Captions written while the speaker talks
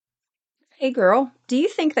Hey girl, do you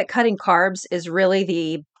think that cutting carbs is really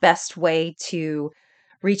the best way to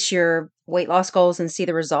reach your weight loss goals and see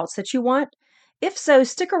the results that you want? If so,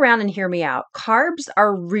 stick around and hear me out. Carbs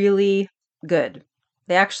are really good.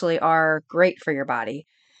 They actually are great for your body,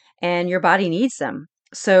 and your body needs them.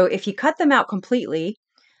 So if you cut them out completely,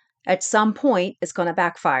 at some point it's going to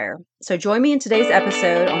backfire. So join me in today's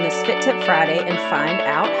episode on this Fit Tip Friday and find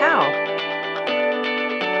out how.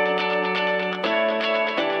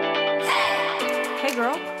 Hey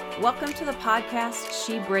girl, welcome to the podcast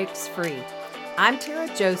She Breaks Free. I'm Tara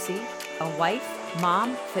Josie, a wife,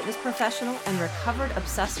 mom, fitness professional, and recovered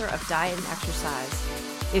obsessor of diet and exercise.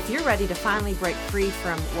 If you're ready to finally break free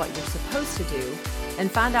from what you're supposed to do and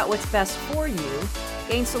find out what's best for you,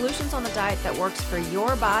 gain solutions on the diet that works for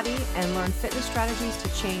your body, and learn fitness strategies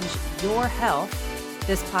to change your health,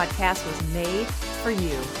 this podcast was made for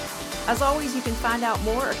you. As always, you can find out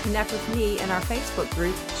more or connect with me in our Facebook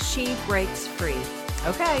group, She Breaks Free.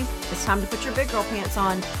 Okay, it's time to put your big girl pants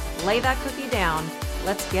on, lay that cookie down.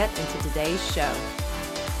 Let's get into today's show.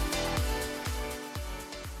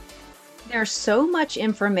 There's so much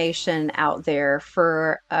information out there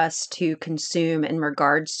for us to consume in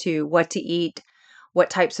regards to what to eat, what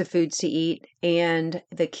types of foods to eat, and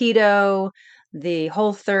the keto, the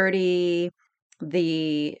Whole30,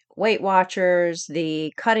 the Weight Watchers,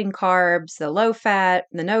 the cutting carbs, the low fat,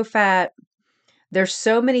 the no fat. There's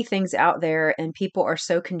so many things out there, and people are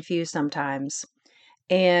so confused sometimes.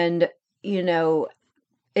 And, you know,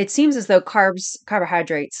 it seems as though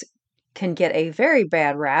carbohydrates can get a very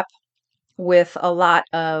bad rap with a lot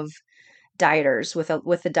of dieters,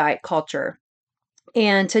 with the diet culture.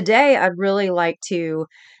 And today I'd really like to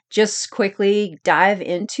just quickly dive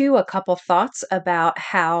into a couple thoughts about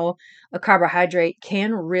how a carbohydrate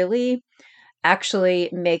can really actually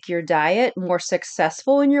make your diet more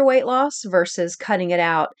successful in your weight loss versus cutting it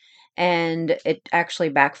out and it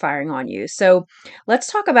actually backfiring on you. So let's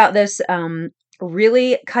talk about this.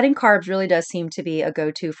 Really, cutting carbs really does seem to be a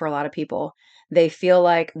go-to for a lot of people. They feel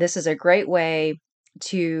like this is a great way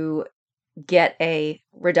to get a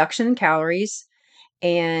reduction in calories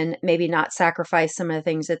and maybe not sacrifice some of the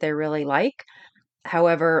things that they really like.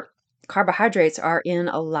 However, carbohydrates are in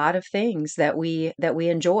a lot of things that we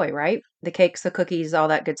enjoy, right? The cakes, the cookies, all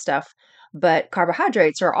that good stuff. But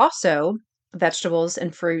carbohydrates are also vegetables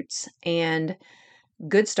and fruits and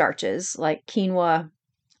good starches like quinoa,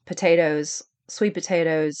 potatoes, sweet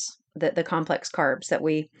potatoes, the complex carbs that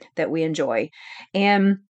we enjoy.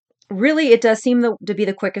 And really it does seem to be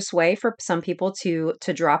the quickest way for some people to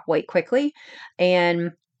drop weight quickly.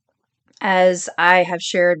 And as I have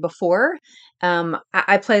shared before,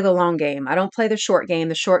 I play the long game. I don't play the short game.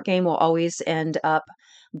 The short game will always end up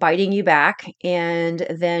biting you back, and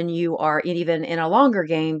then you are even in a longer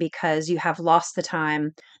game because you have lost the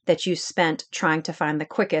time that you spent trying to find the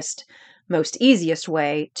quickest, most easiest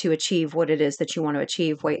way to achieve what it is that you want to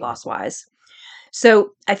achieve weight loss wise.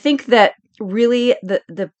 So I think that really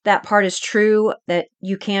that part is true, that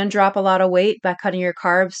you can drop a lot of weight by cutting your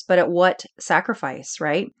carbs, but at what sacrifice,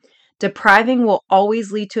 right? Depriving will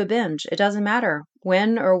always lead to a binge. It doesn't matter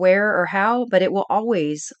when or where or how, but it will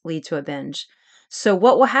always lead to a binge. So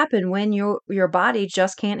what will happen when your body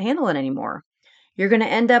just can't handle it anymore? You're going to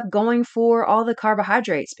end up going for all the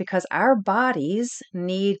carbohydrates because our bodies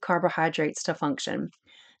need carbohydrates to function.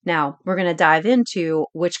 Now, we're going to dive into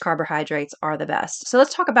which carbohydrates are the best. So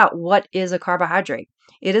let's talk about what is a carbohydrate.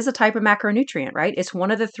 It is a type of macronutrient, right? It's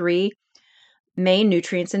one of the three main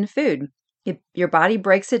nutrients in food. Your body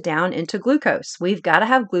breaks it down into glucose. We've got to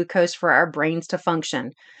have glucose for our brains to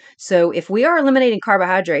function. So if we are eliminating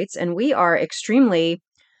carbohydrates and we are extremely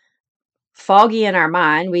foggy in our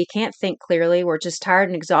mind, we can't think clearly, we're just tired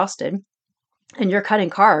and exhausted, and you're cutting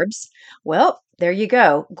carbs, well, there you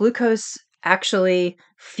go. Glucose actually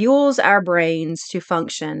fuels our brains to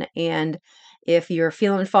function. And if you're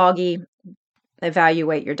feeling foggy,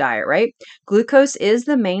 evaluate your diet, right? Glucose is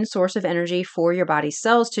the main source of energy for your body's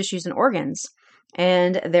cells, tissues, and organs.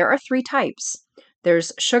 And there are three types.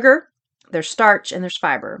 There's sugar, there's starch, and there's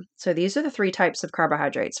fiber. So these are the three types of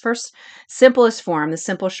carbohydrates. First, simplest form, the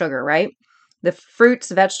simple sugar, right? The fruits,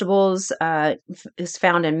 vegetables is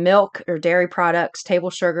found in milk or dairy products, table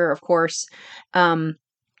sugar, of course.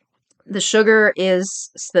 The sugar is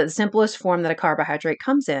the simplest form that a carbohydrate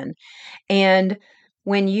comes in. And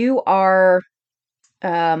when you are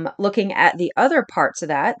looking at the other parts of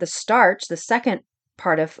that, the starch, the second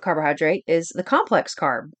part of carbohydrate is the complex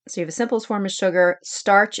carb. So you have the simplest form of sugar.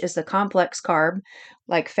 Starch is the complex carb,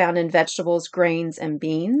 like found in vegetables, grains, and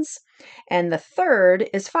beans. And the third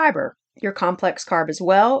is fiber, your complex carb as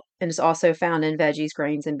well, and is also found in veggies,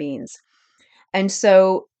 grains, and beans. And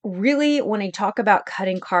so really when you talk about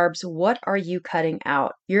cutting carbs, what are you cutting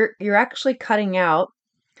out? You're actually cutting out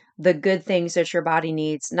the good things that your body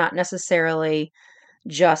needs, not necessarily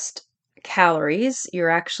just calories. You're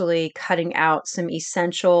actually cutting out some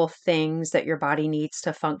essential things that your body needs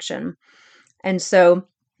to function. And so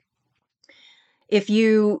if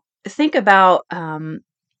you think about,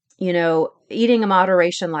 eating a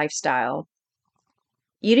moderation lifestyle,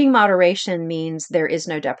 eating moderation means there is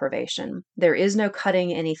no deprivation. There is no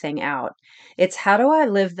cutting anything out. It's how do I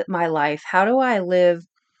live my life? How do I live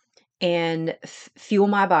and fuel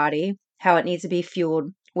my body how it needs to be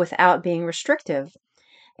fueled without being restrictive?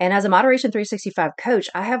 And as a Moderation 365 coach,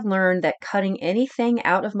 I have learned that cutting anything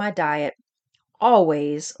out of my diet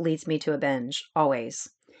always leads me to a binge, always.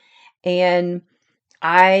 And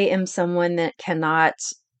I am someone that cannot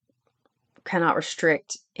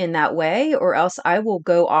restrict in that way, or else I will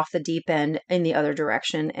go off the deep end in the other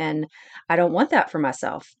direction. And I don't want that for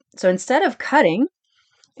myself. So instead of cutting,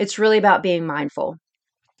 it's really about being mindful.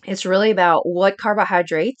 It's really about what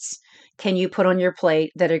carbohydrates can you put on your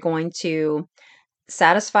plate that are going to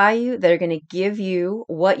satisfy you, that are going to give you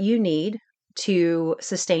what you need to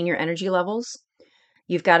sustain your energy levels.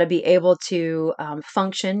 You've got to be able to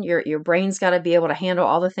function. Your brain's got to be able to handle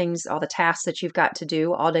all the things, all the tasks that you've got to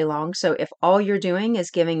do all day long. So if all you're doing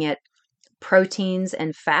is giving it proteins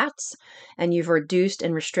and fats, and you've reduced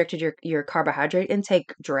and restricted your carbohydrate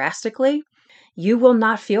intake drastically, you will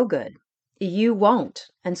not feel good. You won't.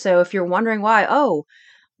 And so if you're wondering why, oh,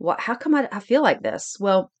 how come I feel like this?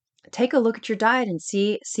 Well, take a look at your diet and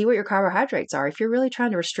see what your carbohydrates are. If you're really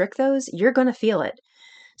trying to restrict those, you're going to feel it.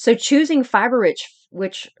 So choosing fiber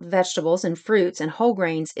rich vegetables and fruits and whole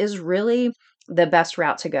grains is really the best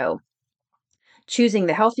route to go. Choosing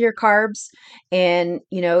the healthier carbs, and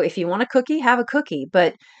if you want a cookie, have a cookie,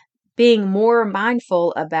 but being more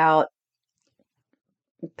mindful about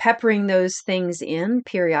peppering those things in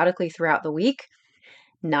periodically throughout the week,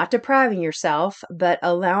 not depriving yourself, but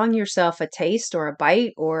allowing yourself a taste or a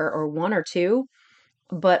bite or one or two,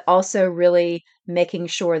 but also really making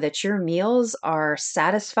sure that your meals are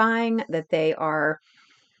satisfying, that they are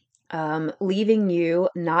leaving you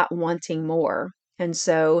not wanting more. And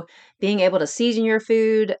so being able to season your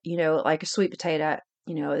food, like a sweet potato,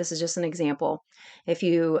 this is just an example. If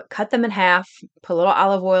you cut them in half, put a little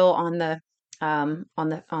olive oil on the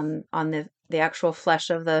actual flesh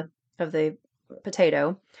of the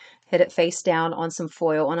potato, hit it face down on some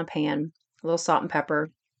foil on a pan, a little salt and pepper,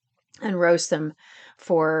 and roast them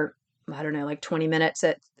for, I don't know, like 20 minutes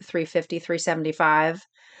at 350, 375.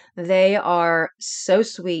 They are so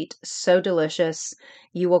sweet, so delicious.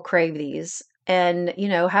 You will crave these. And,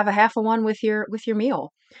 have a half of one with your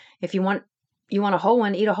meal. If you want a whole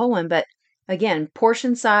one, eat a whole one, but again,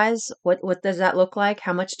 portion size, what does that look like?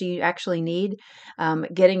 How much do you actually need?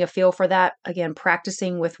 Getting a feel for that, again,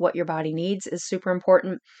 practicing with what your body needs is super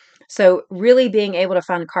important. So really being able to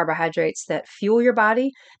find carbohydrates that fuel your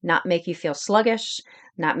body, not make you feel sluggish,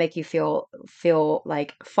 not make you feel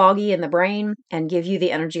like foggy in the brain, and give you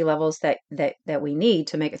the energy levels that we need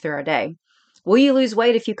to make it through our day. Will you lose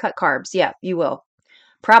weight if you cut carbs? Yeah, you will.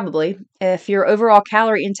 Probably. If your overall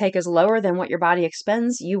calorie intake is lower than what your body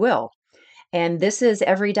expends, you will. And this is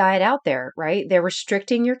every diet out there, right? They're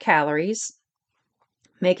restricting your calories,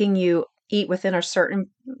 making you eat within a certain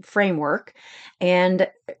framework, and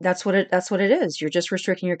that's what it is. You're just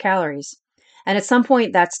restricting your calories. And at some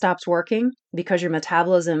point that stops working because your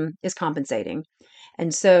metabolism is compensating.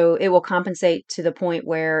 And so it will compensate to the point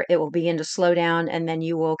where it will begin to slow down, and then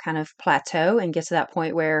you will kind of plateau and get to that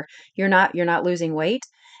point where you're not losing weight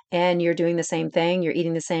and you're doing the same thing, you're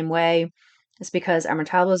eating the same way. It's because our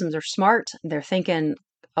metabolisms are smart. They're thinking,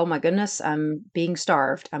 oh my goodness, I'm being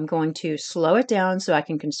starved. I'm going to slow it down so I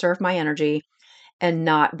can conserve my energy and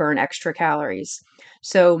not burn extra calories.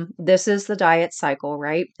 So this is the diet cycle,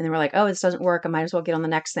 right? And then we're like, oh, this doesn't work. I might as well get on the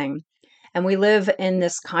next thing. And we live in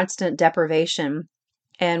this constant deprivation.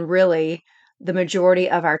 And really, the majority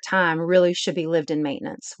of our time really should be lived in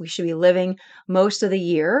maintenance. We should be living most of the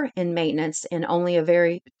year in maintenance and only a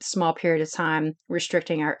very small period of time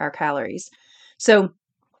restricting our calories. So,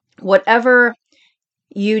 whatever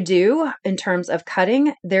you do in terms of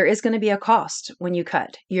cutting, there is going to be a cost when you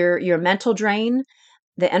cut. Your mental drain,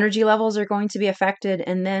 the energy levels are going to be affected,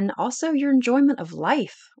 and then also your enjoyment of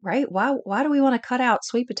life, right? Why do we want to cut out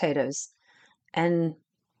sweet potatoes and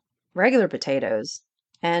regular potatoes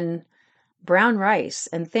and brown rice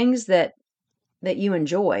and things that you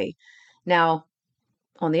enjoy? Now,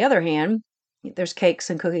 on the other hand, there's cakes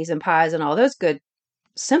and cookies and pies and all those good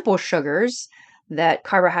simple sugars, that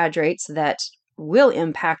carbohydrates that will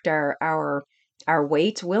impact our Our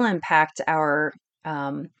weight will impact our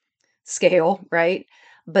scale, right?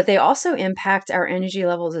 But they also impact our energy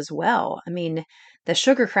levels as well. I mean, the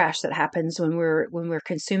sugar crash that happens when we're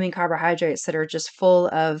consuming carbohydrates that are just full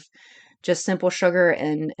of just simple sugar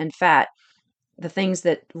and fat, the things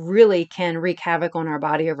that really can wreak havoc on our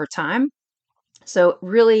body over time. So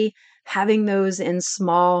really having those in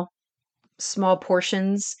small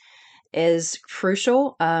portions is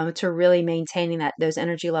crucial to really maintaining those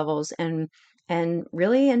energy levels and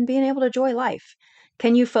really and being able to enjoy life.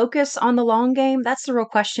 Can you focus on the long game? That's the real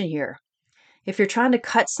question here. If you're trying to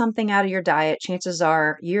cut something out of your diet, chances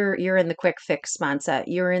are you're in the quick fix mindset.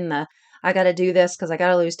 You're in the I got to do this because I got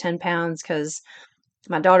to lose 10 pounds because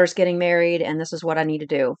my daughter's getting married and this is what I need to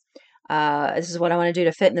do. This is what I want to do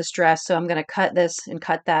to fit in this dress. So I'm going to cut this and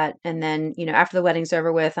cut that. And then, after the wedding's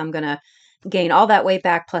over with, I'm going to gain all that weight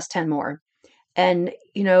back plus 10 more. And,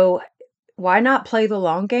 why not play the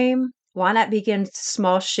long game? Why not begin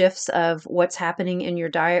small shifts of what's happening in your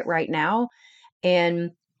diet right now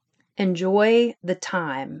and enjoy the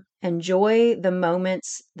time, enjoy the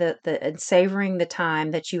moments, and savoring the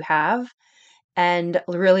time that you have and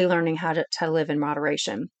really learning how to live in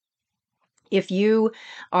moderation. If you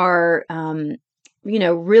are,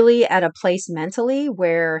 really at a place mentally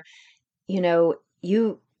where, you know,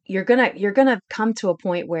 you're gonna come to a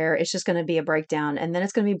point where it's just gonna be a breakdown and then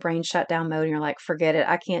it's gonna be brain shutdown mode and you're like, forget it,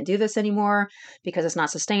 I can't do this anymore because it's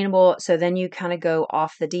not sustainable. So then you kind of go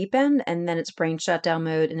off the deep end and then it's brain shutdown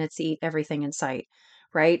mode and it's eat everything in sight,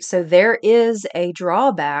 right? So there is a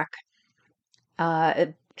drawback.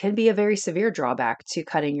 It can be a very severe drawback to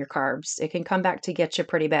cutting your carbs. It can come back to get you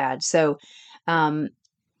pretty bad. So um,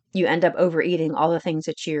 you end up overeating all the things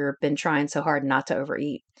that you've been trying so hard not to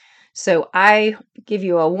overeat. So I give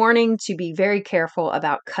you a warning to be very careful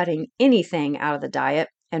about cutting anything out of the diet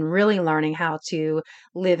and really learning how to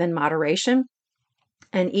live in moderation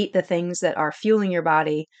and eat the things that are fueling your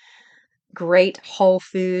body. Great whole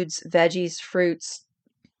foods, veggies, fruits,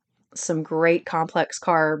 some great complex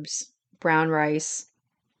carbs, brown rice,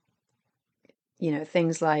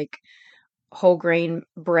 things like whole grain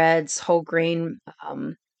breads, whole grain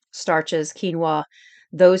starches, quinoa.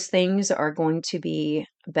 Those things are going to be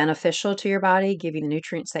beneficial to your body, give you the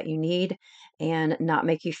nutrients that you need, and not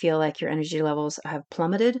make you feel like your energy levels have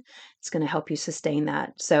plummeted. It's going to help you sustain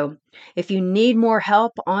that. So, if you need more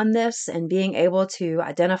help on this and being able to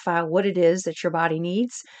identify what it is that your body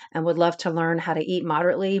needs and would love to learn how to eat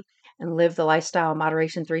moderately and live the lifestyle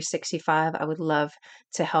moderation 365, I would love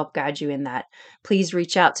to help guide you in that. Please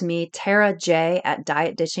reach out to me, Tara J at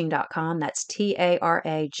dietditching.com. That's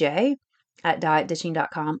TARAJ at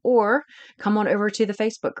dietditching.com, or come on over to the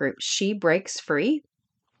Facebook group, She Breaks Free.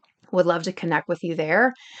 Would love to connect with you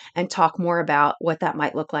there and talk more about what that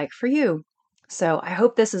might look like for you. So I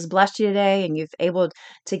hope this has blessed you today and you've able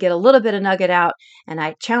to get a little bit of nugget out. And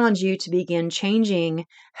I challenge you to begin changing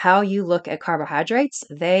how you look at carbohydrates.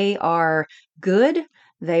 They are good.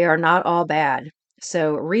 They are not all bad.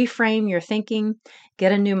 So reframe your thinking,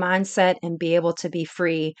 get a new mindset, and be able to be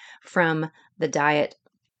free from the diet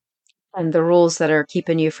and the rules that are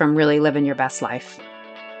keeping you from really living your best life.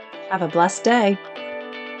 Have a blessed day.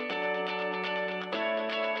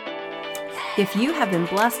 If you have been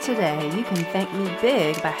blessed today, you can thank me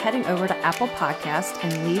big by heading over to Apple Podcast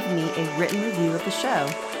and leave me a written review of the show.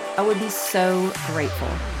 I would be so grateful.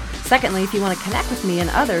 Secondly, if you want to connect with me and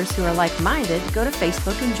others who are like-minded, go to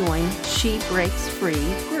Facebook and join She Breaks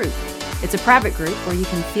Free group. It's a private group where you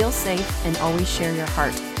can feel safe and always share your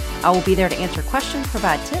heart. I will be there to answer questions,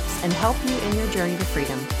 provide tips, and help you in your journey to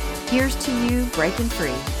freedom. Here's to you breaking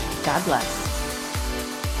free. God bless.